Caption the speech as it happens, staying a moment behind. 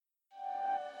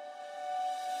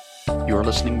You are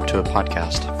listening to a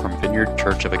podcast from Vineyard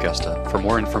Church of Augusta. For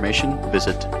more information,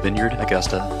 visit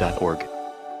vineyardaugusta.org.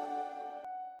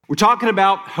 We're talking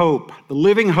about hope, the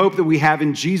living hope that we have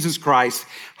in Jesus Christ.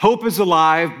 Hope is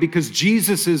alive because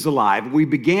Jesus is alive. We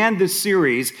began this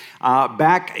series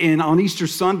back on Easter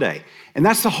Sunday, and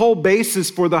that's the whole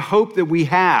basis for the hope that we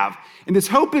have. And this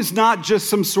hope is not just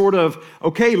some sort of,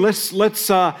 okay, let's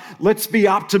be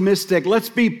optimistic, let's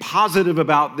be positive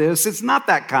about this. It's not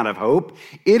that kind of hope.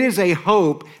 It is a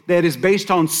hope that is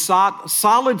based on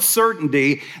solid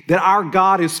certainty that our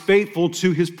God is faithful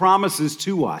to his promises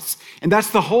to us. And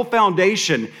that's the whole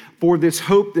foundation for this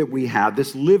hope that we have,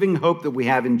 this living hope that we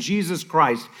have in Jesus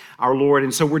Christ, our Lord.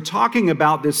 And so we're talking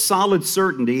about this solid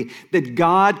certainty that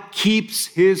God keeps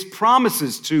his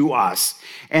promises to us.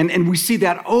 And we see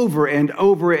that over and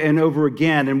over and over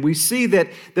again. And we see that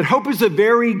hope is a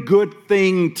very good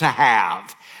thing to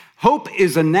have. Hope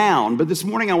is a noun, but this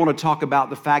morning I want to talk about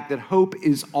the fact that hope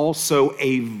is also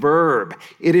a verb.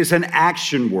 It is an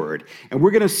action word. And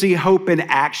we're going to see hope in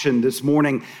action this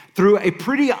morning through a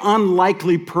pretty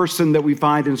unlikely person that we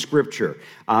find in Scripture.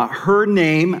 Her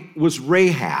name was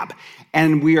Rahab.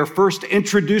 And we are first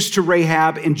introduced to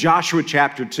Rahab in Joshua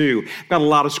chapter 2. I've got a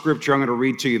lot of scripture I'm going to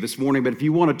read to you this morning, but if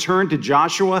you want to turn to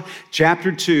Joshua chapter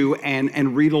 2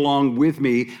 and read along with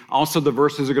me, also the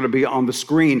verses are going to be on the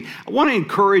screen. I want to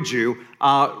encourage you,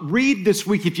 read this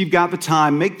week if you've got the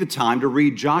time, make the time to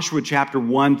read Joshua chapter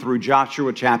 1 through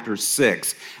Joshua chapter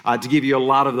 6 to give you a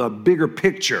lot of the bigger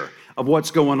picture of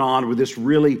what's going on with this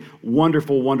really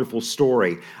wonderful, wonderful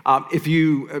story. If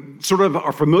you sort of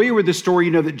are familiar with this story,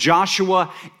 you know that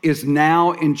Joshua is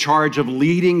now in charge of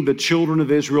leading the children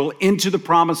of Israel into the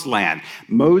promised land.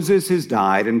 Moses has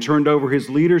died and turned over his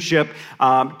leadership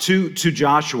to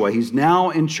Joshua. He's now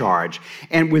in charge.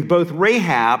 And with both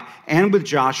Rahab and with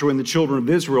Joshua and the children of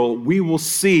Israel, we will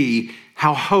see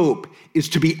how hope is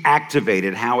to be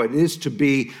activated, how it is to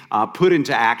be put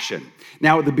into action.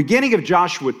 Now, at the beginning of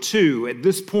Joshua 2, at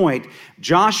this point,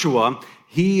 Joshua,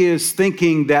 he is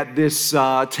thinking that this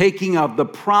taking of the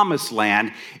promised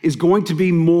land is going to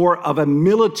be more of a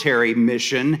military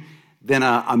mission than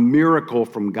a miracle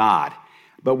from God.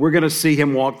 But we're going to see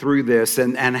him walk through this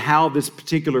and how this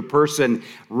particular person,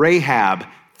 Rahab,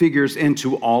 figures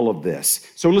into all of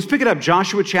this. So let's pick it up,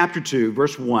 Joshua chapter 2,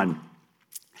 verse 1.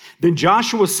 Then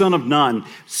Joshua, son of Nun,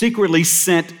 secretly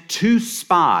sent 2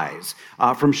 spies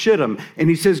from Shittim, and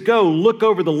he says, go look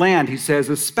over the land, he says,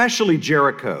 especially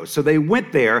Jericho. So they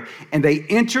went there, and they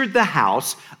entered the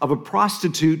house of a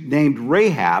prostitute named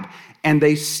Rahab, and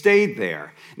they stayed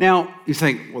there. Now, you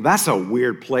think, well, that's a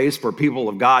weird place for people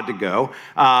of God to go.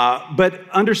 But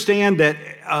understand that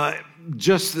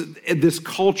just this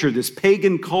culture, this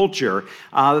pagan culture,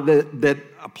 that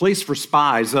a place for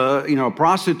spies, a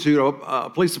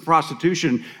place of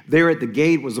prostitution there at the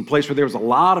gate was a place where there was a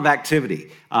lot of activity,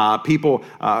 people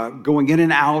going in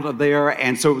and out of there.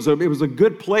 And so it was a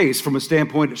good place from a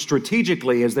standpoint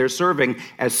strategically as they're serving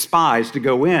as spies to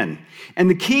go in. And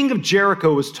the king of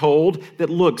Jericho was told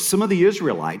that, look, some of the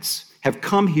Israelites have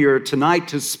come here tonight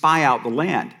to spy out the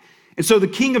land. And so the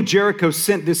king of Jericho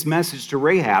sent this message to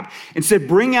Rahab and said,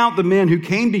 bring out the men who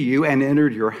came to you and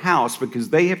entered your house, because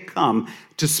they have come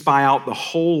to spy out the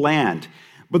whole land.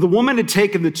 But the woman had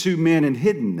taken the 2 men and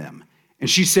hidden them. And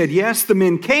she said, yes, the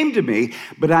men came to me,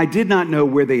 but I did not know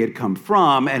where they had come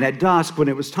from. And at dusk, when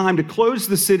it was time to close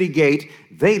the city gate,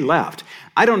 they left.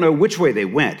 I don't know which way they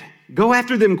went. Go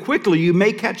after them quickly, you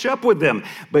may catch up with them.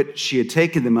 But she had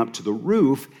taken them up to the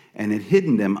roof and had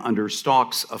hidden them under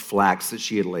stalks of flax that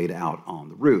she had laid out on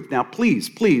the roof. Now,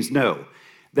 please know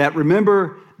that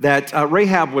remember that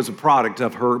Rahab was a product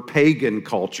of her pagan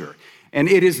culture. And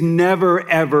it is never,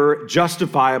 ever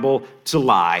justifiable to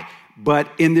lie. But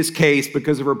in this case,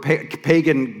 because of her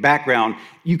pagan background,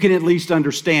 you can at least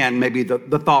understand maybe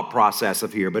the thought process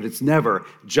of here, but it's never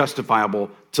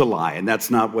justifiable to lie. And that's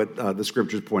not what the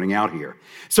scripture is pointing out here.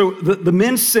 So the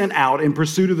men sent out in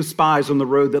pursuit of the spies on the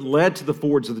road that led to the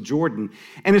fords of the Jordan.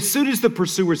 And as soon as the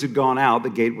pursuers had gone out, the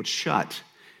gate was shut.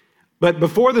 But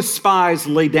before the spies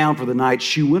lay down for the night,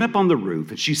 she went up on the roof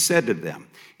and she said to them,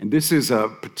 and this is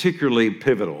particularly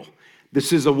pivotal,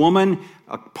 this is a woman,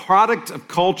 a product of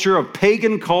culture, of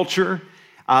pagan culture,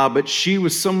 but she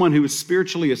was someone who was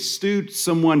spiritually astute,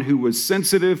 someone who was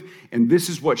sensitive, and this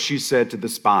is what she said to the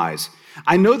spies.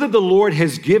 I know that the Lord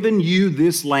has given you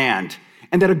this land,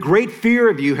 and that a great fear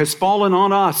of you has fallen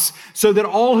on us, so that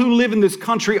all who live in this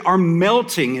country are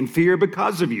melting in fear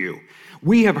because of you.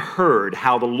 We have heard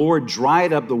how the Lord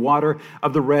dried up the water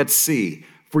of the Red Sea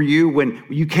for you when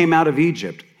you came out of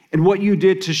Egypt, and what you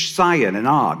did to Sihon and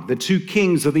Og, the two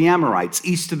kings of the Amorites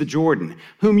east of the Jordan,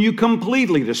 whom you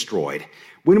completely destroyed.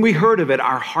 When we heard of it,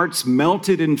 our hearts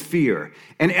melted in fear,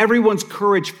 and everyone's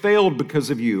courage failed because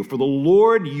of you. For the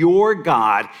Lord your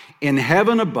God in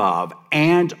heaven above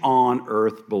and on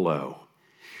earth below.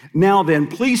 Now then,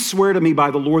 please swear to me by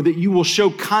the Lord that you will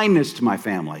show kindness to my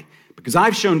family, because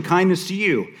I've shown kindness to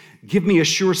you. Give me a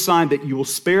sure sign that you will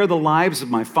spare the lives of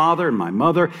my father and my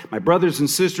mother, my brothers and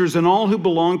sisters, and all who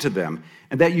belong to them,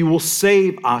 and that you will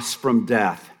save us from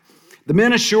death. The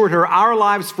men assured her, our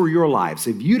lives for your lives.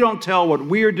 If you don't tell what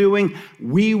we are doing,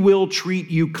 we will treat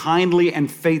you kindly and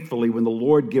faithfully when the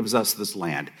Lord gives us this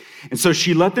land. And so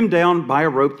she let them down by a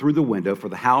rope through the window, for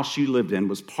the house she lived in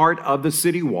was part of the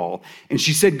city wall. And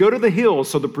she said, go to the hills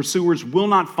so the pursuers will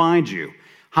not find you.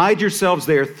 Hide yourselves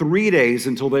there 3 days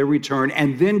until they return,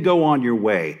 and then go on your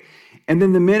way. And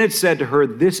then the men had said to her,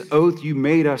 this oath you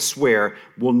made us swear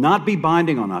will not be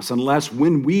binding on us unless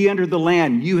when we enter the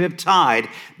land you have tied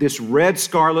this red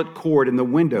scarlet cord in the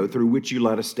window through which you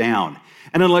let us down.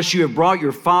 And unless you have brought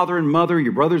your father and mother,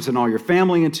 your brothers and all your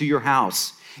family into your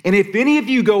house. And if any of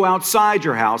you go outside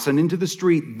your house and into the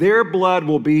street, their blood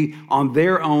will be on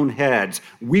their own heads.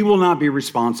 We will not be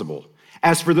responsible.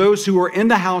 As for those who are in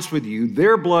the house with you,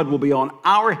 their blood will be on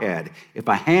our head if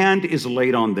a hand is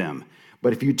laid on them.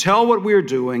 But if you tell what we are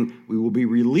doing, we will be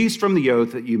released from the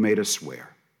oath that you made us swear.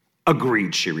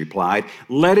 Agreed, she replied.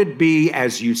 Let it be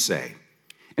as you say.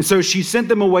 And so she sent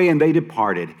them away, and they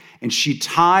departed. And she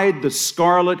tied the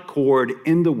scarlet cord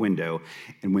in the window.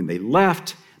 And when they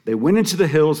left, they went into the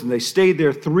hills, and they stayed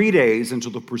there 3 days until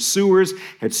the pursuers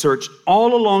had searched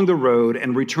all along the road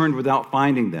and returned without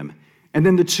finding them. And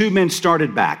then the two men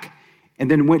started back and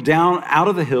then went down out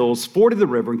of the hills, forded the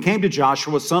river, and came to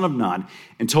Joshua, son of Nun,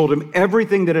 and told him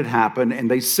everything that had happened. And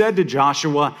they said to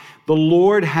Joshua, the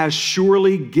Lord has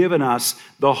surely given us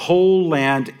the whole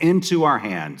land into our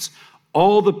hands.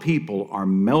 All the people are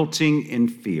melting in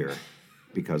fear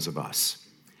because of us.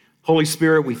 Holy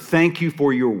Spirit, we thank you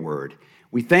for your word.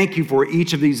 We thank you for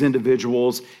each of these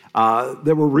individuals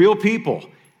that were real people,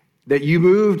 that you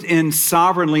moved in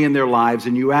sovereignly in their lives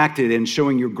and you acted in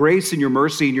showing your grace and your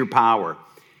mercy and your power.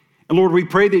 And Lord, we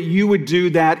pray that you would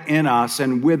do that in us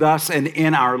and with us and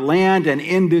in our land and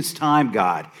in this time,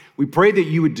 God. We pray that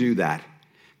you would do that.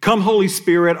 Come, Holy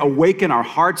Spirit, awaken our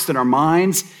hearts and our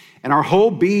minds and our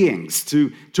whole beings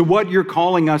to what you're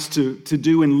calling us to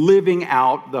do in living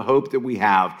out the hope that we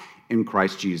have in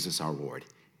Christ Jesus our Lord.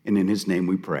 And in his name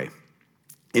we pray.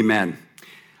 Amen.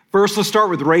 First, let's start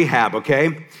with Rahab,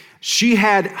 okay? She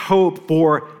had hope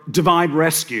for divine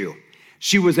rescue.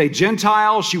 She was a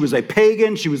Gentile, she was a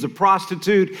pagan, she was a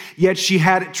prostitute, yet she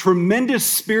had tremendous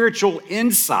spiritual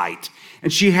insight.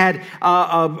 And she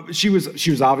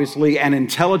was obviously an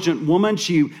intelligent woman.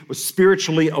 She was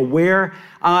spiritually aware,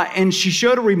 and she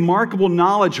showed a remarkable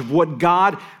knowledge of what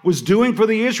God was doing for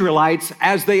the Israelites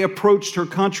as they approached her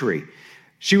country.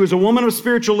 She was a woman of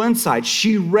spiritual insight.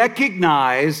 She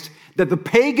recognized that the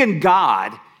pagan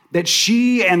god that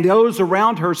she and those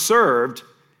around her served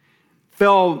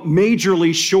fell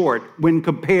majorly short when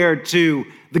compared to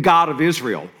the God of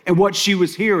Israel and what she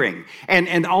was hearing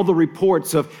and all the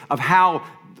reports of how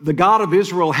the God of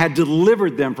Israel had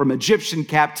delivered them from Egyptian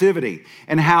captivity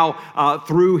and how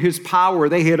through his power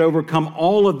they had overcome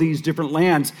all of these different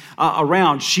lands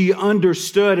around. She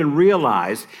understood and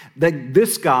realized that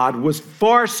this God was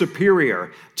far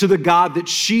superior to the God that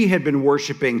she had been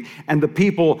worshiping and the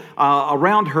people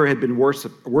around her had been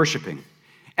worshiping.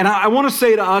 And I want to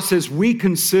say to us as we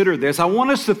consider this, I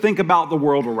want us to think about the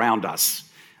world around us,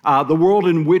 the world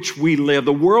in which we live,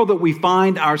 the world that we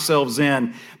find ourselves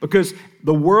in, because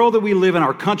the world that we live in,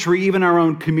 our country, even our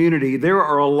own community, there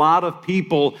are a lot of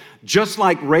people just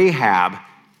like Rahab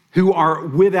who are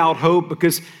without hope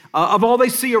because of all they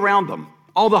see around them,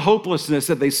 all the hopelessness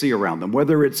that they see around them,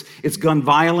 whether it's gun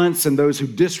violence and those who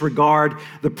disregard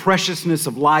the preciousness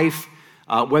of life,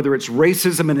 whether it's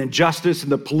racism and injustice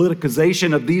and the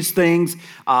politicization of these things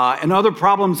and other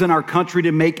problems in our country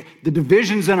to make the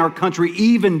divisions in our country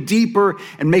even deeper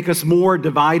and make us more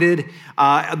divided.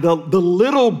 The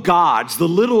little gods, the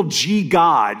little g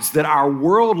gods that our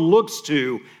world looks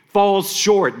to falls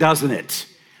short, doesn't it?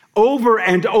 Over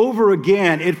and over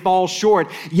again, it falls short.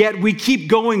 Yet we keep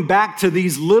going back to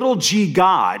these little g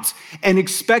gods and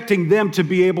expecting them to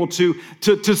be able to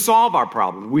solve our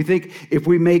problem. We think if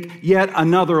we make yet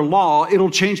another law, it'll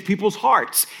change people's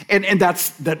hearts. And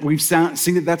we've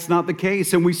seen that that's not the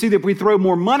case. And we see that if we throw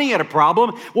more money at a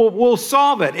problem, we'll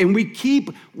solve it. And we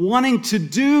keep wanting to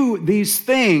do these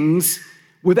things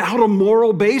without a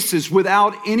moral basis,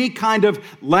 without any kind of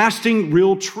lasting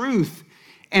real truth.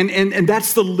 And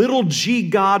that's the little g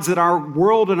gods that our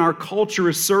world and our culture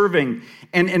is serving.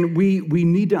 And we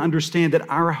need to understand that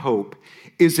our hope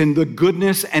is in the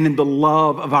goodness and in the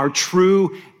love of our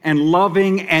true and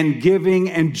loving and giving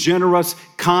and generous,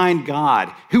 kind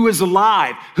God, who is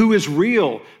alive, who is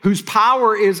real, whose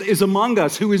power is among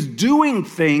us, who is doing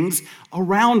things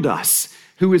around us,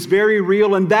 who is very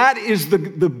real. And that is the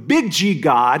big G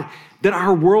God that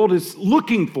our world is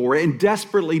looking for and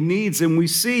desperately needs. And we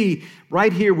see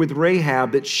right here with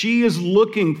Rahab that she is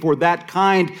looking for that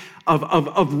kind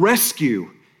of rescue.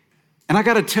 And I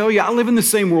got to tell you, I live in the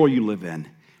same world you live in.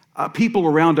 People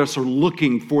around us are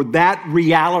looking for that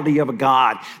reality of a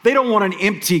God. They don't want an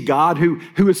empty God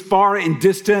who is far and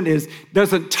distant,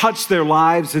 doesn't touch their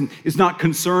lives and is not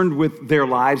concerned with their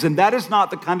lives. And that is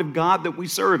not the kind of God that we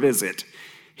serve, is it?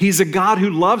 He's a God who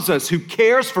loves us, who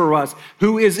cares for us,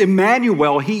 who is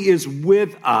Emmanuel. He is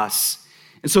with us.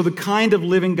 And so the kind of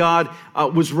living God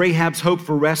was Rahab's hope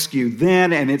for rescue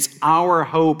then, and it's our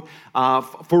hope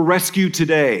for rescue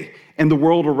today and the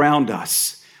world around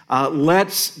us.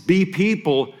 Let's be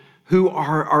people who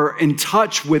are in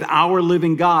touch with our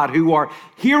living God, who are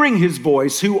hearing his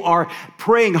voice, who are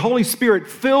praying, Holy Spirit,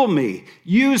 fill me,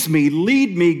 use me,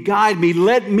 lead me, guide me.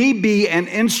 Let me be an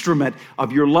instrument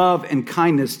of your love and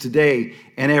kindness today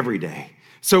and every day.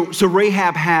 So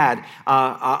Rahab had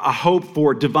a hope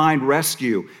for divine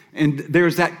rescue. And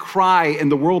there's that cry in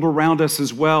the world around us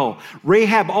as well.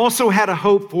 Rahab also had a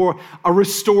hope for a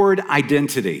restored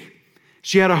identity.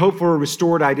 She had a hope for a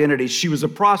restored identity. She was a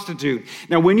prostitute.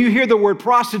 Now, when you hear the word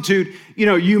prostitute,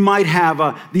 you might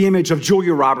have the image of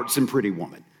Julia Roberts in Pretty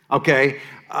Woman, okay?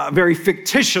 Very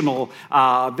fictitious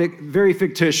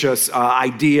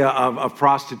idea of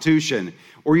prostitution.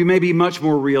 Or you may be much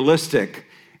more realistic,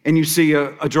 and you see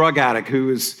a drug addict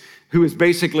who is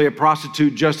basically a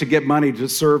prostitute just to get money to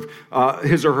serve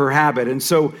his or her habit. And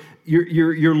so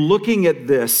you're looking at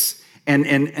this and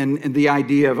the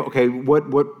idea of, okay,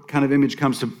 what kind of image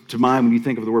comes to mind when you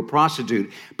think of the word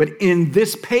prostitute? But in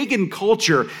this pagan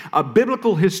culture,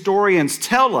 biblical historians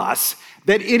tell us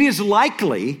that it is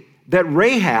likely that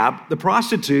Rahab, the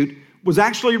prostitute, was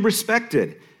actually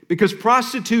respected, because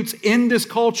prostitutes in this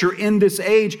culture, in this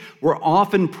age, were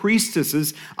often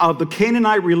priestesses of the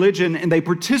Canaanite religion, and they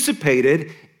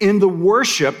participated in the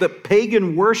worship, the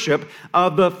pagan worship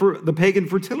of the pagan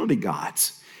fertility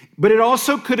gods. But it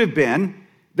also could have been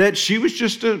that she was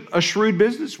just a shrewd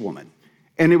businesswoman,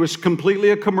 and it was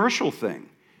completely a commercial thing.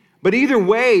 But either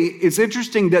way, it's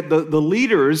interesting that the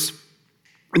leaders,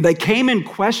 they came and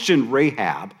questioned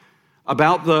Rahab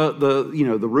about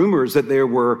the rumors that there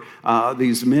were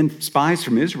these men spies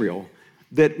from Israel,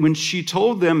 that when she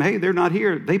told them, hey, they're not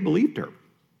here, they believed her.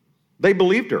 They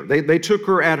believed her. They took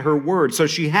her at her word. So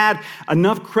she had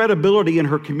enough credibility in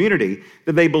her community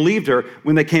that they believed her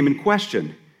when they came and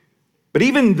questioned. But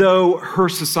even though her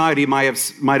society might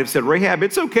have said, Rahab,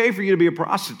 it's okay for you to be a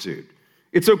prostitute.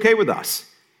 It's okay with us.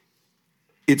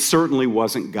 It certainly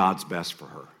wasn't God's best for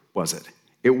her, was it?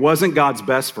 It wasn't God's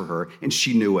best for her, and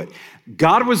she knew it.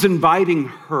 God was inviting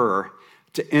her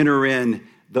to enter in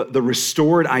the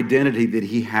restored identity that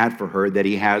he had for her, that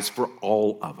he has for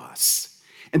all of us.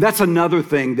 And that's another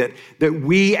thing that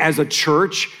we as a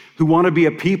church who want to be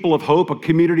a people of hope, a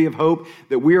community of hope,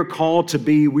 that we are called to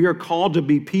be. We are called to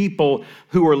be people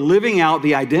who are living out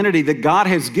the identity that God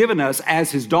has given us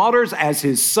as his daughters, as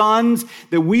his sons,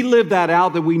 that we live that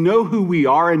out, that we know who we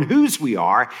are and whose we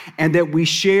are, and that we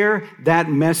share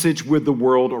that message with the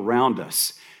world around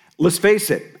us. Let's face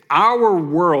it, our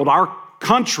world, our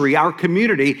country, our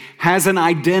community has an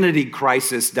identity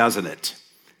crisis, doesn't it?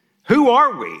 Who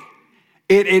are we?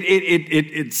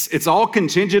 It's all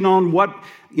contingent on what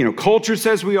culture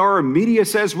says we are, or media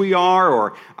says we are,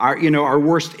 or our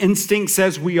worst instinct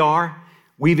says we are.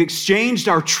 We've exchanged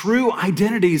our true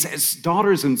identities as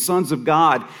daughters and sons of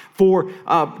God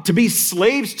to be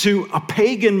slaves to a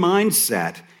pagan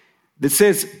mindset that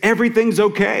says everything's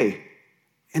okay,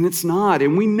 and it's not.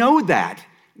 And we know that.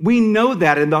 We know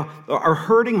that, and our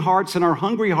hurting hearts and our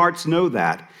hungry hearts know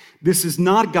that. This is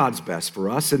not God's best for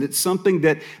us, and it's something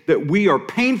that we are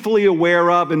painfully aware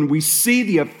of, and we see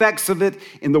the effects of it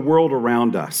in the world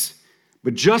around us.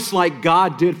 But just like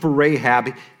God did for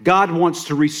Rahab, God wants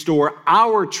to restore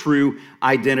our true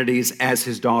identities as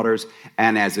his daughters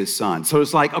and as his sons. So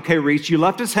it's like, okay, Reese, you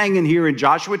left us hanging here in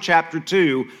Joshua chapter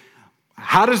 2.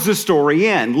 How does the story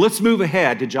end? Let's move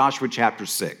ahead to Joshua chapter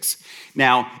 6.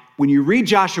 Now, when you read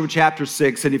Joshua chapter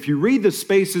 6, and if you read the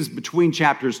spaces between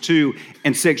chapters 2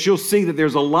 and 6, you'll see that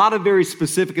there's a lot of very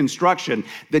specific instruction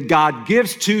that God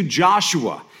gives to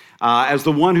Joshua as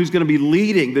the one who's going to be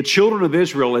leading the children of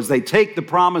Israel as they take the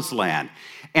promised land.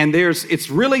 And it's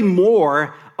really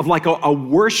more of like a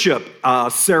worship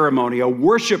ceremony, a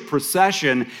worship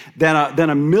procession than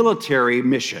a military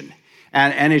mission.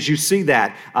 And as you see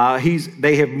that,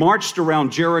 they have marched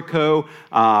around Jericho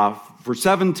for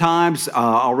 7 times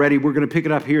already. We're going to pick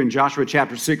it up here in Joshua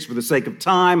chapter 6 for the sake of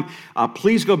time.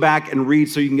 Please go back and read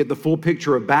so you can get the full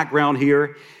picture of background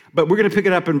here. But we're going to pick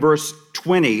it up in verse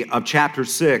 20 of chapter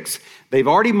 6. They've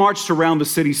already marched around the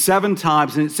city 7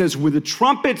 times, and it says, when the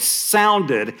trumpets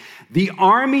sounded, the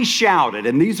army shouted.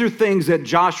 And these are things that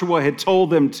Joshua had told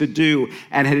them to do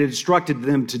and had instructed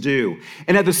them to do.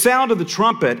 And at the sound of the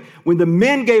trumpet, when the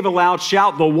men gave a loud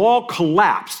shout, the wall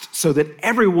collapsed so that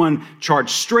everyone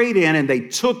charged straight in, and they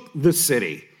took the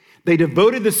city. They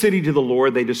devoted the city to the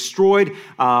Lord. They destroyed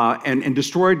and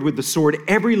destroyed with the sword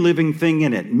every living thing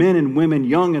in it, men and women,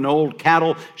 young and old,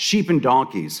 cattle, sheep and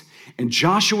donkeys. And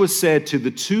Joshua said to the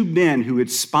 2 men who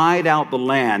had spied out the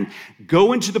land,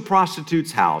 go into the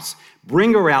prostitute's house,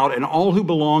 bring her out and all who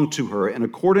belong to her in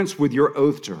accordance with your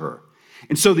oath to her.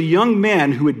 And so the young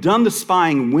men who had done the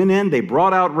spying went in. They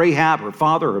brought out Rahab, her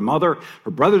father, her mother,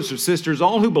 her brothers, her sisters,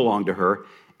 all who belonged to her.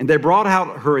 And they brought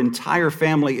out her entire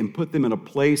family and put them in a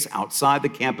place outside the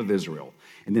camp of Israel.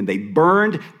 And then they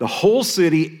burned the whole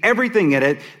city, everything in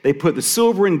it. They put the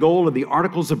silver and gold and the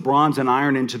articles of bronze and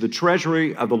iron into the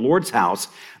treasury of the Lord's house.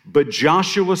 But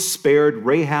Joshua spared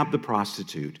Rahab the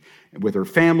prostitute with her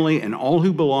family and all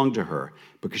who belonged to her,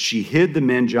 because she hid the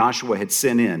men Joshua had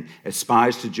sent in as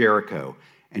spies to Jericho.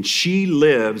 And she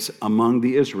lives among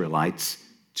the Israelites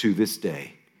to this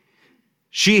day.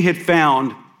 She had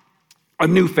found a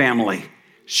new family.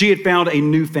 She had found a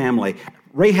new family.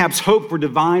 Rahab's hope for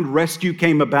divine rescue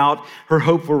came about. Her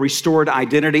hope for restored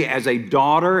identity as a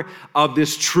daughter of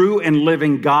this true and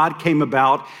living God came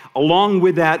about. Along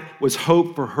with that was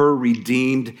hope for her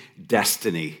redeemed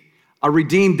destiny. A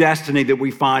redeemed destiny that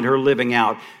we find her living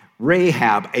out.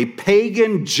 Rahab, a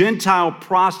pagan Gentile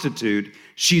prostitute,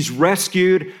 she's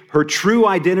rescued. Her true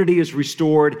identity is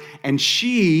restored, and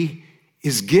she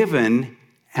is given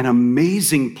an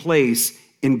amazing place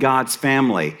in God's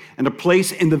family, and a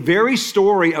place in the very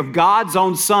story of God's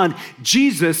own son,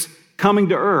 Jesus, coming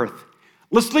to earth.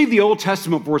 Let's leave the Old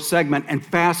Testament for a segment and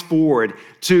fast forward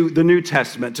to the New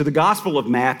Testament, to the Gospel of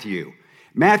Matthew.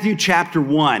 Matthew chapter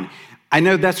 1. I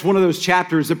know that's one of those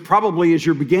chapters that probably as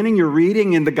you're beginning your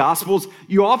reading in the Gospels,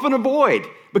 you often avoid,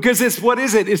 because what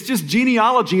is it? It's just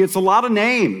genealogy. It's a lot of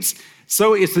names.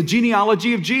 So it's the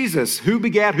genealogy of Jesus. Who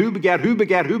begat, who begat, who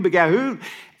begat, who begat who?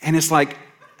 And it's like,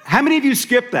 how many of you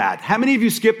skip that? How many of you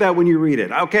skip that when you read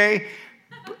it? Okay?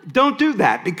 Don't do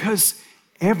that, because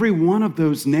every one of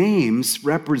those names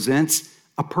represents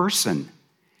a person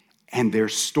and their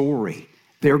story,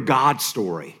 their God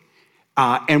story.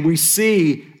 And we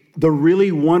see the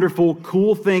really wonderful,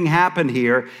 cool thing happen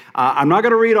here. I'm not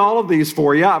going to read all of these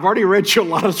for you. I've already read you a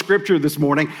lot of scripture this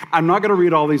morning. I'm not going to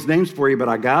read all these names for you, but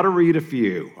I got to read a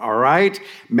few, all right?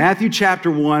 Matthew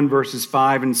chapter 1, verses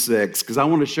 5 and 6, because I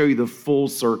want to show you the full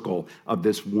circle of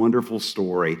this wonderful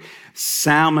story.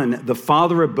 Salmon, the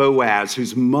father of Boaz,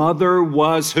 whose mother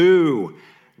was who?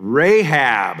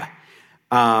 Rahab.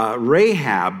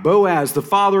 Boaz, the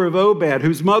father of Obed,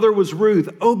 whose mother was Ruth,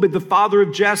 Obed, the father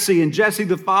of Jesse, and Jesse,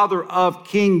 the father of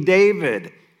King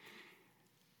David.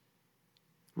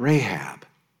 Rahab,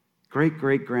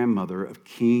 great-great-grandmother of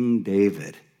King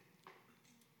David.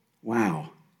 Wow.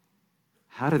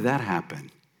 How did that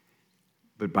happen?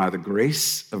 But by the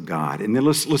grace of God. And then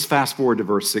let's fast forward to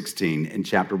verse 16 in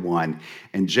chapter 1.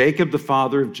 And Jacob, the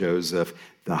father of Joseph,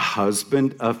 the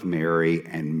husband of Mary,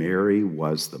 and Mary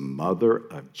was the mother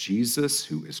of Jesus,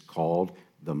 who is called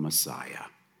the Messiah.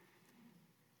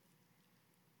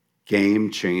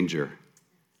 Game changer,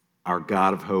 our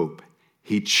God of hope.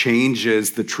 He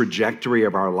changes the trajectory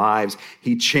of our lives.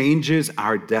 He changes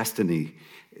our destiny.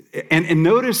 And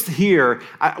notice here,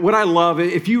 what I love,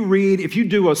 if you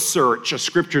do a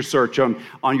scripture search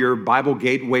on your Bible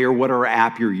Gateway or whatever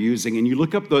app you're using, and you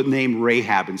look up the name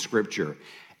Rahab in Scripture,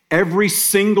 every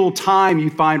single time you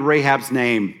find Rahab's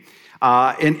name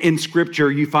in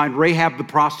Scripture, you find Rahab the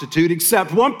prostitute,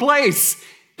 except one place,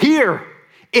 here,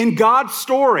 in God's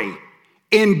story.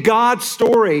 In God's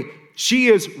story, she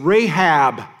is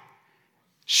Rahab.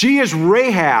 She is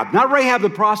Rahab, not Rahab the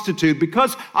prostitute,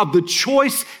 because of the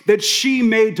choice that she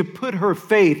made to put her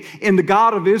faith in the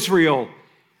God of Israel.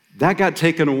 That got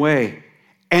taken away.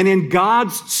 And in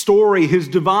God's story, his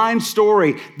divine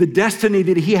story, the destiny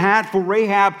that he had for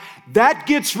Rahab, that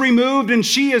gets removed, and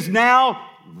she is now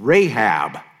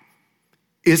Rahab.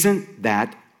 Isn't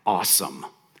that awesome?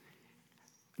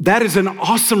 That is an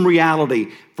awesome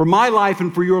reality for my life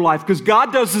and for your life, because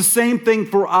God does the same thing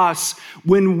for us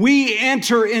when we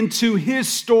enter into his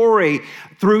story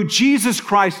through Jesus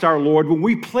Christ our Lord. When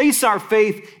we place our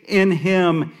faith in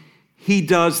him, he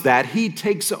does that. He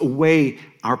takes away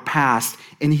our past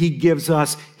and he gives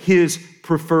us his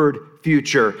preferred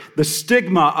future. The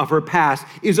stigma of her past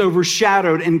is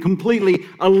overshadowed and completely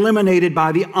eliminated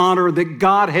by the honor that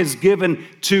God has given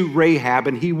to Rahab,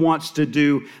 and he wants to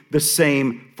do the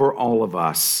same for all of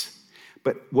us.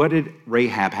 But what did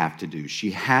Rahab have to do?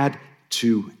 She had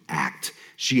to act.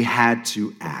 She had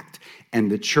to act.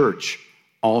 And the church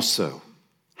also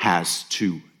has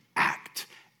to act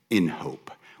in hope.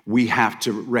 We have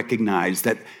to recognize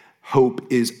that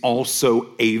hope is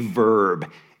also a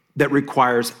verb that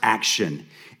requires action.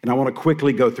 And I want to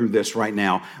quickly go through this right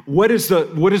now. What does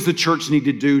the church need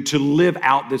to do to live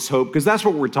out this hope? Because that's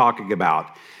what we're talking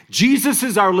about. Jesus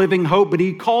is our living hope, but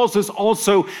he calls us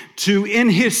also to, in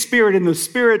his spirit, in the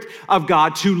spirit of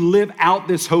God, to live out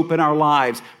this hope in our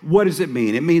lives. What does it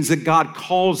mean? It means that God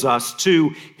calls us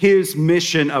to his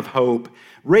mission of hope.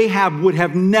 Rahab would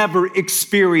have never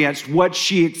experienced what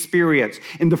she experienced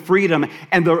in the freedom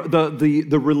and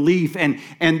the relief and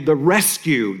the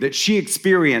rescue that she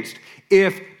experienced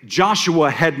if Joshua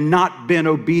had not been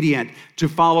obedient to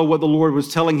follow what the Lord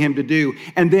was telling him to do.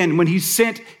 And then when he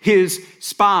sent his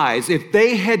spies, if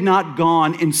they had not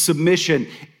gone in submission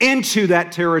into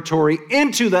that territory,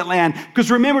 into that land, because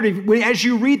remember, as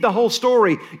you read the whole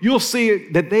story, you'll see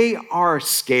that they are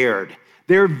scared.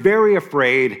 They're very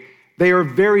afraid. They are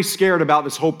very scared about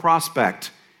this whole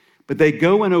prospect, but they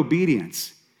go in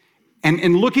obedience.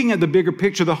 And looking at the bigger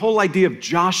picture, the whole idea of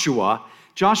Joshua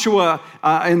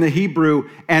in the Hebrew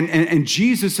and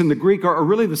Jesus in the Greek are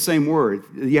really the same word,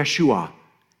 Yeshua,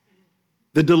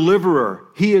 the deliverer.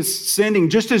 He is sending,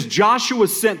 just as Joshua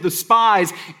sent the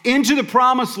spies into the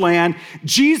promised land,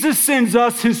 Jesus sends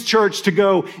us, his church, to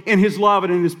go in his love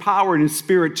and in his power and his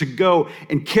spirit to go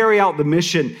and carry out the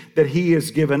mission that he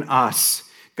has given us.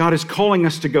 God is calling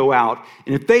us to go out.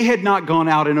 And if they had not gone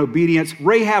out in obedience,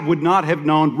 Rahab would not have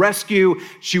known rescue.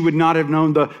 She would not have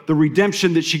known the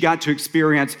redemption that she got to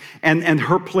experience and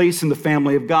her place in the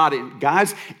family of God.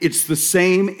 Guys, it's the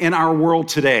same in our world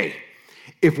today.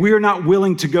 If we are not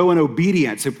willing to go in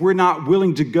obedience, if we're not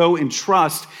willing to go in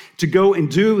trust, to go and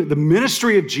do the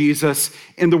ministry of Jesus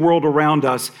in the world around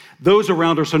us, those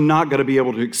around us are not going to be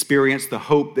able to experience the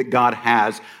hope that God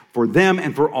has for them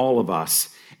and for all of us.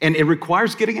 And it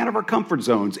requires getting out of our comfort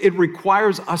zones. It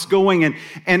requires us going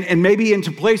and maybe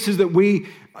into places that we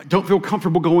don't feel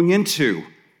comfortable going into.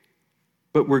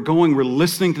 But we're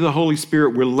listening to the Holy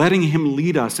Spirit, we're letting him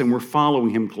lead us, and we're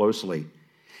following him closely.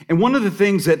 And one of the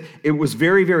things that it was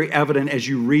very, very evident as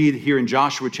you read here in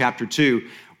Joshua chapter 2,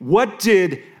 what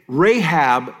did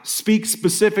Rahab speak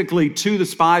specifically to the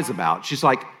spies about? She's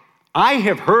like, I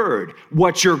have heard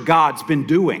what your God's been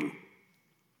doing.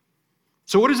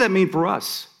 So what does that mean for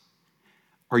us?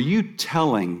 Are you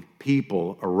telling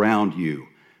people around you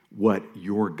what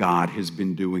your God has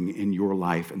been doing in your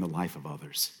life and the life of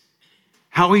others?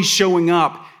 How he's showing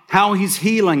up, how he's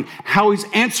healing, how he's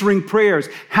answering prayers,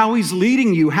 how he's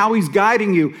leading you, how he's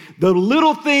guiding you. The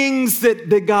little things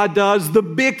that God does, the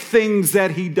big things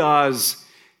that he does.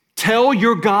 Tell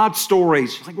your God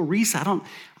stories. You're like, well, Reese, I'm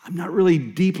not really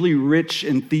deeply rich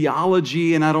in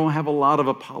theology and I don't have a lot of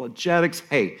apologetics.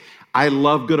 Hey, I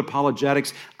love good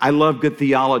apologetics. I love good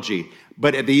theology.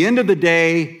 But at the end of the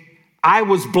day, I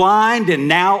was blind and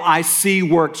now I see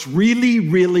works really,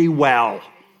 really well.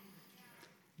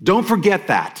 Don't forget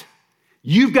that.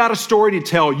 You've got a story to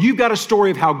tell. You've got a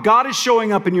story of how God is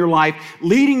showing up in your life,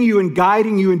 leading you and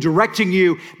guiding you and directing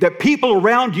you, that people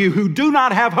around you who do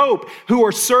not have hope, who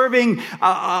are serving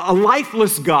a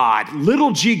lifeless God,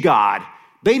 little g God,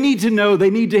 they need to know, they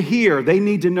need to hear, they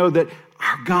need to know that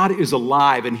our God is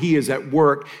alive and he is at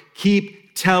work.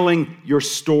 Keep telling your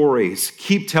stories.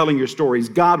 Keep telling your stories.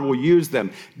 God will use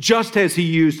them just as he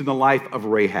used in the life of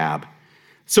Rahab.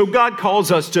 So God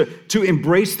calls us to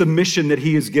embrace the mission that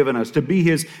he has given us, to be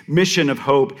his mission of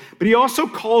hope. But he also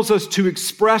calls us to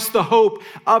express the hope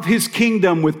of his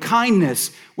kingdom with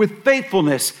kindness, with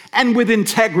faithfulness, and with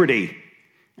integrity.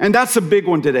 And that's a big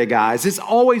one today, guys. It's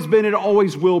always been, it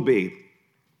always will be.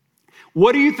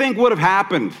 What do you think would have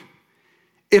happened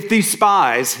if these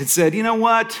spies had said, you know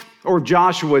what? Or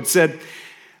Joshua had said,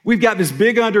 we've got this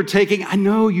big undertaking. I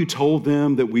know you told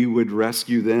them that we would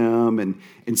rescue them and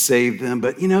save them,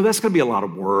 but that's going to be a lot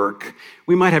of work.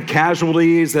 We might have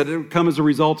casualties that come as a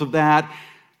result of that.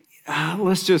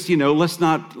 Let's just, let's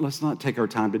not take our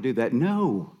time to do that.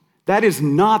 No, That is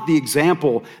not the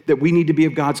example that we need to be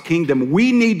of God's kingdom.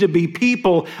 We need to be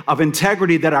people of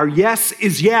integrity, that our yes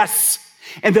is yes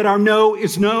and that our no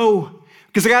is no.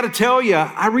 Because I got to tell you,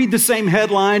 I read the same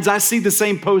headlines, I see the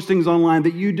same postings online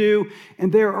that you do,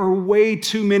 and there are way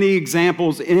too many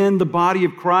examples in the body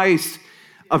of Christ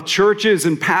of churches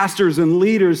and pastors and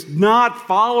leaders not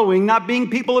being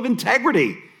people of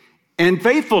integrity and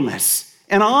faithfulness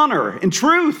and honor and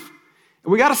truth.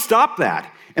 And we got to stop that.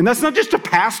 And that's not just a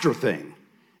pastor thing.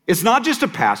 It's not just a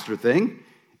pastor thing.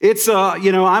 It's,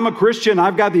 I'm a Christian.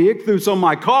 I've got the ichthus on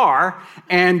my car,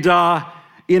 and,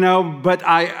 but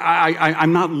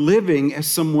I'm not living as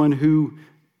someone who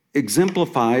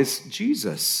exemplifies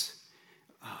Jesus.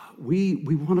 We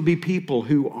want to be people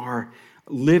who are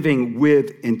living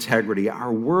with integrity.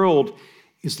 Our world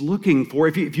is looking for,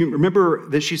 if you remember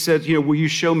that she said, will you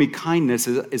show me kindness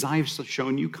as I have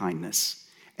shown you kindness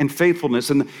and faithfulness?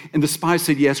 And the spies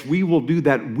said, yes, we will do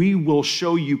that. We will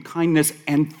show you kindness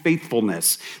and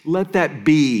faithfulness. Let that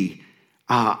be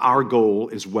our goal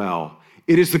as well.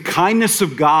 It is the kindness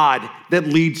of God that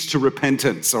leads to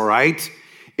repentance, all right?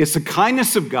 It's the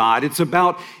kindness of God. It's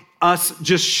about us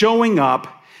just showing up.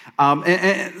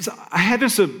 And I had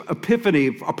this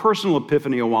epiphany, a personal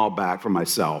epiphany a while back for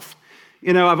myself.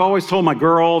 I've always told my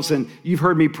girls, and you've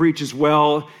heard me preach as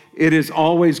well, it is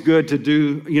always good to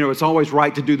do, it's always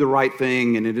right to do the right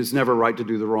thing, and it is never right to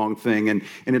do the wrong thing, and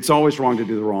it's always wrong to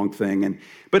do the wrong thing.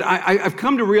 But I've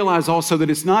come to realize also that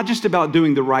it's not just about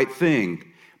doing the right thing,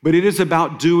 but it is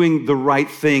about doing the right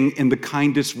thing in the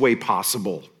kindest way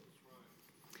possible.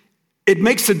 It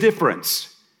makes a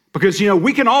difference because,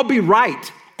 we can all be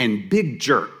right and big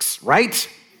jerks, right?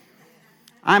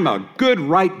 I'm a good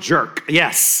right jerk,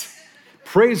 yes.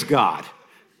 Praise God.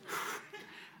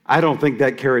 I don't think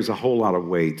that carries a whole lot of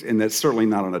weight, and that's certainly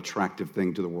not an attractive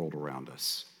thing to the world around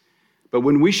us. But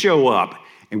when we show up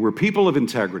and we're people of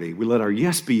integrity, we let our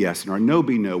yes be yes and our no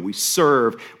be no. We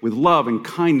serve with love and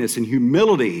kindness and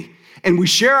humility, and we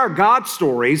share our God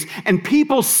stories, and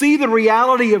people see the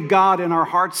reality of God in our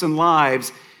hearts and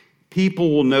lives.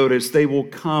 People will notice, they will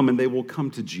come, and they will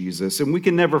come to Jesus. And we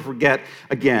can never forget,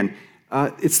 again,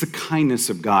 it's the kindness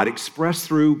of God expressed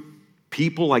through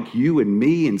people like you and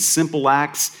me in simple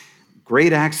acts,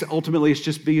 great acts. Ultimately, it's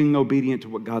just being obedient to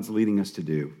what God's leading us to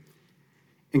do.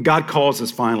 And God calls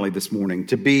us finally this morning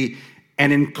to be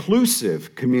an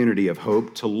inclusive community of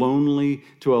hope to a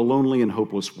lonely and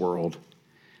hopeless world.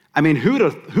 I mean, who'd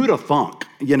have thunk,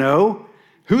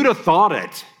 Who'd have thought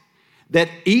it? That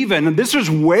even, and this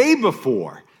was way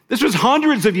before, this was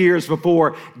hundreds of years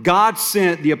before God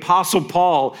sent the Apostle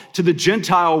Paul to the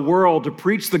Gentile world to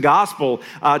preach the gospel,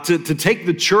 to take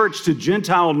the church to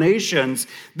Gentile nations.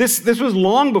 This was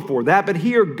long before that, but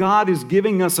here God is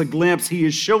giving us a glimpse. He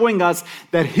is showing us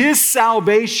that his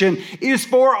salvation is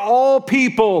for all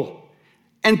people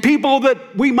and people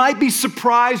that we might be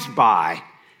surprised by.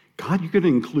 God, you're going to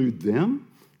include them?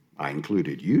 I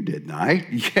included you, didn't I?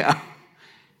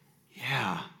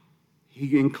 Yeah.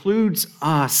 He includes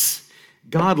us.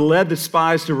 God led the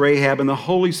spies to Rahab, and the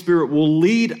Holy Spirit will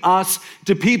lead us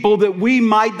to people that we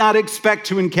might not expect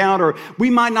to encounter.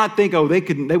 We might not think,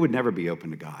 they would never be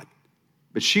open to God.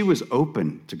 But she was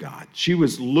open to God. She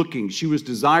was looking. She was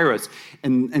desirous.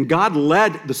 And God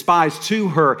led the spies to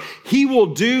her. He will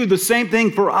do the same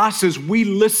thing for us as we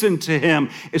listen to him,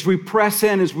 as we press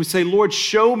in, as we say, Lord,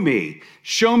 show me.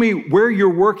 Show me where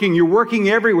you're working. You're working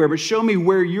everywhere, but show me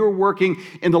where you're working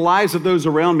in the lives of those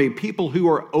around me, people who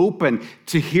are open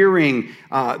to hearing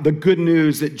the good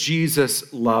news that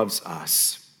Jesus loves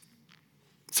us.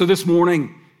 So this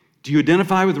morning, do you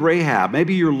identify with Rahab?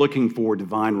 Maybe you're looking for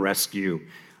divine rescue,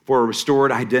 for a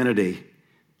restored identity,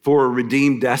 for a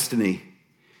redeemed destiny.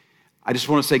 I just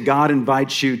want to say God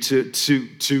invites you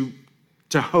to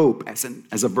hope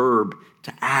as a verb,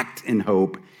 to act in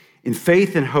hope. In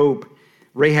faith and hope,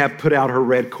 Rahab put out her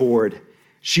red cord.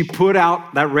 She put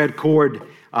out that red cord,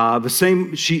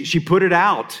 she put it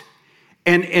out.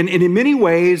 And in many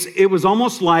ways, it was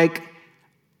almost like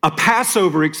a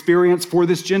Passover experience for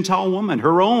this Gentile woman,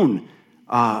 her own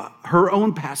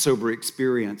Passover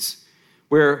experience,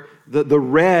 where the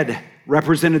red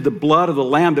represented the blood of the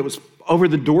lamb that was over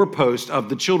the doorpost of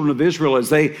the children of Israel as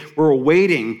they were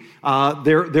awaiting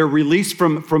their release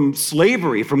from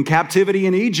slavery, from captivity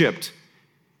in Egypt.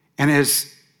 And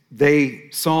as they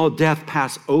saw death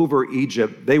pass over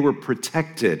Egypt, they were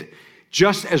protected,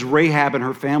 just as Rahab and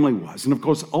her family was. And of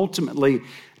course, ultimately,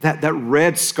 that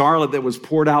red scarlet that was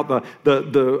poured out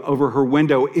over her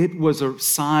window, it was a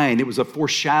sign, it was a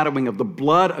foreshadowing of the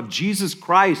blood of Jesus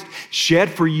Christ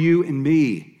shed for you and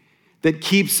me that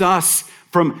keeps us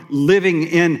from living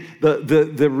in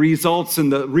the results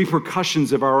and the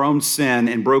repercussions of our own sin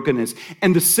and brokenness,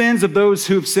 and the sins of those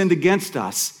who have sinned against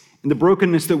us, and the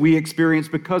brokenness that we experience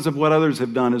because of what others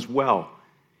have done as well.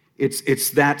 It's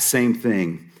that same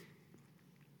thing.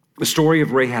 The story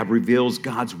of Rahab reveals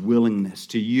God's willingness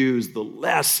to use the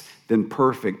less than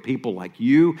perfect people like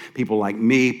you, people like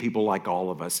me, people like all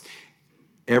of us.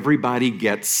 Everybody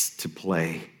gets to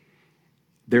play.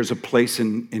 There's a place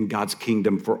in God's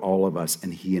kingdom for all of us,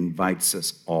 and he invites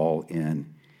us all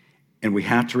in. And we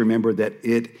have to remember that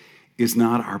it is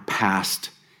not our past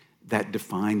that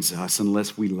defines us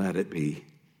unless we let it be.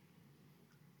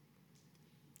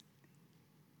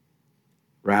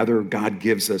 Rather, God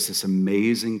gives us this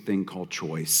amazing thing called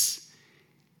choice.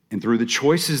 And through the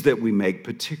choices that we make,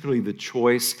 particularly the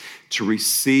choice to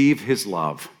receive his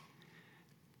love,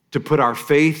 to put our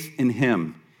faith in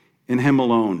him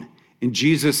alone, in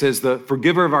Jesus as the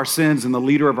forgiver of our sins and the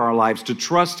leader of our lives, to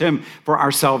trust him for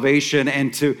our salvation,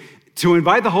 and to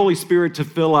invite the Holy Spirit to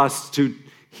fill us, to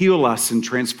heal us and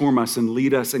transform us and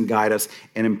lead us and guide us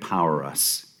and empower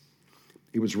us.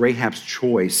 It was Rahab's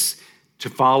choice to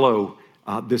follow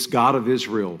this God of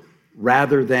Israel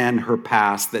rather than her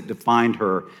past that defined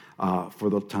her for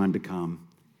the time to come.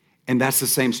 And that's the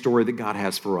same story that God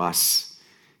has for us.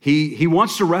 He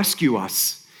wants to rescue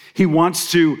us. He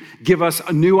wants to give us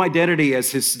a new identity as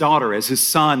his daughter, as his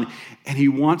son, and he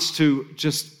wants to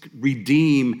just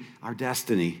redeem our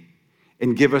destiny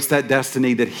and give us that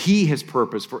destiny that he has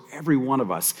purposed for every one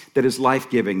of us, that is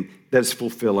life-giving, that is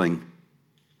fulfilling.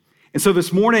 And so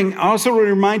this morning, I also want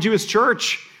to remind you as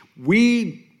church,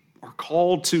 we are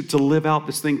called to live out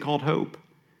this thing called hope.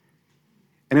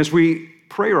 And as we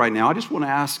pray right now, I just want to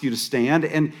ask you to stand,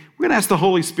 and we're going to ask the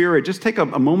Holy Spirit, just take a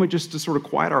moment just to sort of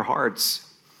quiet our hearts.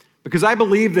 Because I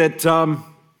believe that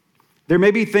there may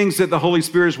be things that the Holy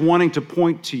Spirit is wanting to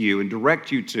point to you and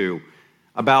direct you to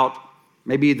about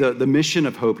maybe the mission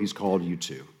of hope he's called you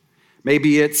to.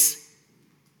 Maybe it's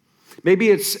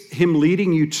him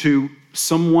leading you to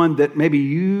someone that maybe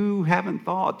you haven't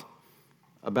thought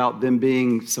about them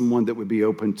being someone that would be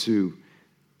open to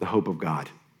the hope of God.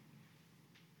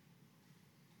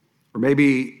 Or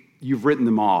maybe you've written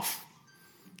them off,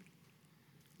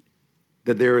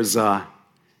 that there is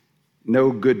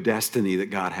no good destiny that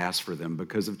God has for them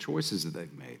because of choices that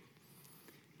they've made.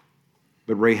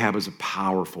 But Rahab is a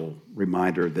powerful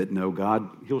reminder that no, God,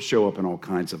 he'll show up in all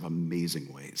kinds of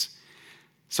amazing ways.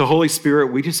 So Holy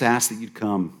Spirit, we just ask that you'd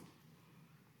come.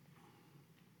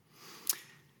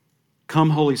 Come,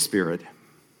 Holy Spirit.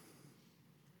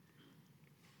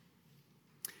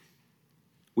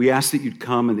 We ask that you'd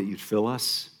come and that you'd fill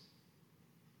us.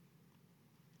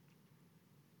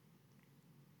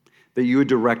 That you would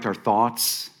direct our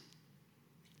thoughts,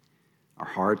 our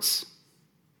hearts,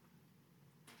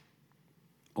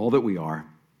 all that we are.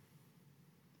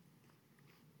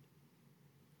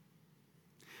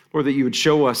 Lord, that you would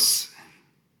show us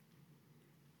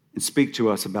and speak to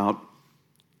us about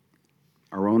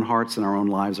our own hearts and our own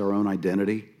lives, our own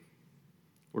identity.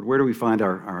 Lord, where do we find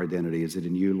our identity? Is it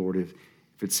in you, Lord? If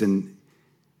it's in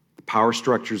the power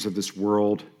structures of this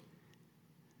world,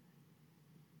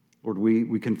 Lord,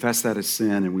 we confess that as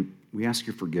sin, and we ask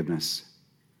your forgiveness.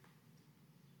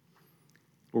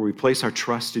 Lord, we place our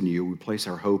trust in you, we place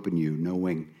our hope in you,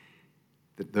 knowing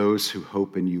that those who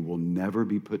hope in you will never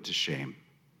be put to shame,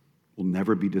 will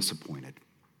never be disappointed.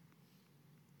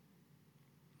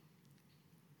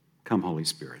 Come, Holy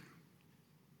Spirit.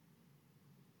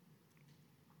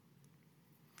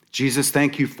 Jesus,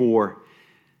 thank you for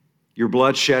your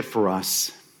blood shed for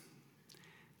us.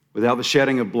 Without the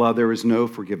shedding of blood, there is no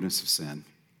forgiveness of sin.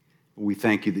 We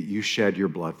thank you that you shed your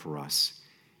blood for us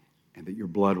and that your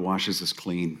blood washes us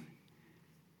clean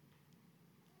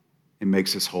and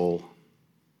makes us whole.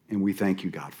 And we thank you,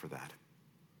 God, for that.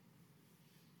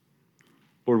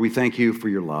 Lord, we thank you for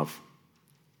your love.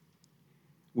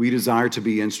 We desire to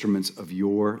be instruments of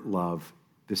your love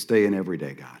this day and every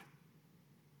day, God.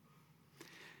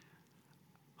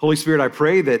 Holy Spirit, I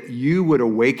pray that you would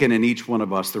awaken in each one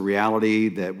of us the reality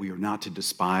that we are not to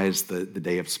despise the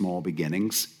day of small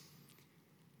beginnings,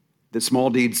 that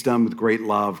small deeds done with great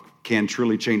love can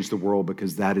truly change the world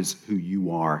because that is who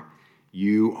you are.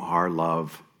 You are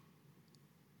love,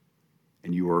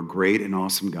 and you are a great and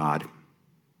awesome God.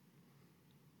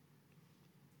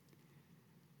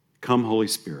 Come, Holy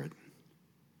Spirit,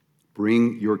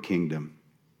 bring your kingdom.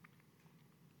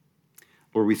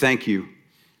 Lord, we thank you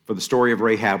for the story of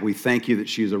Rahab. We thank you that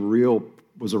she was a real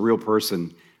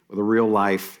person with a real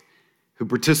life who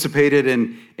participated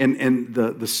in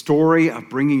the story of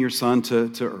bringing your son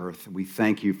to earth. We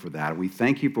thank you for that. We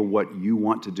thank you for what you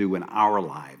want to do in our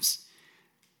lives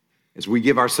as we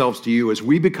give ourselves to you, as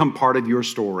we become part of your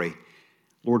story,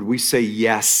 Lord, we say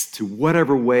yes to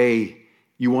whatever way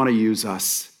you want to use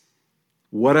us,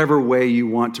 whatever way you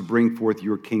want to bring forth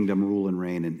your kingdom, rule and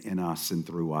reign in us and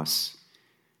through us.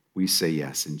 We say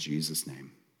yes in Jesus'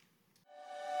 name.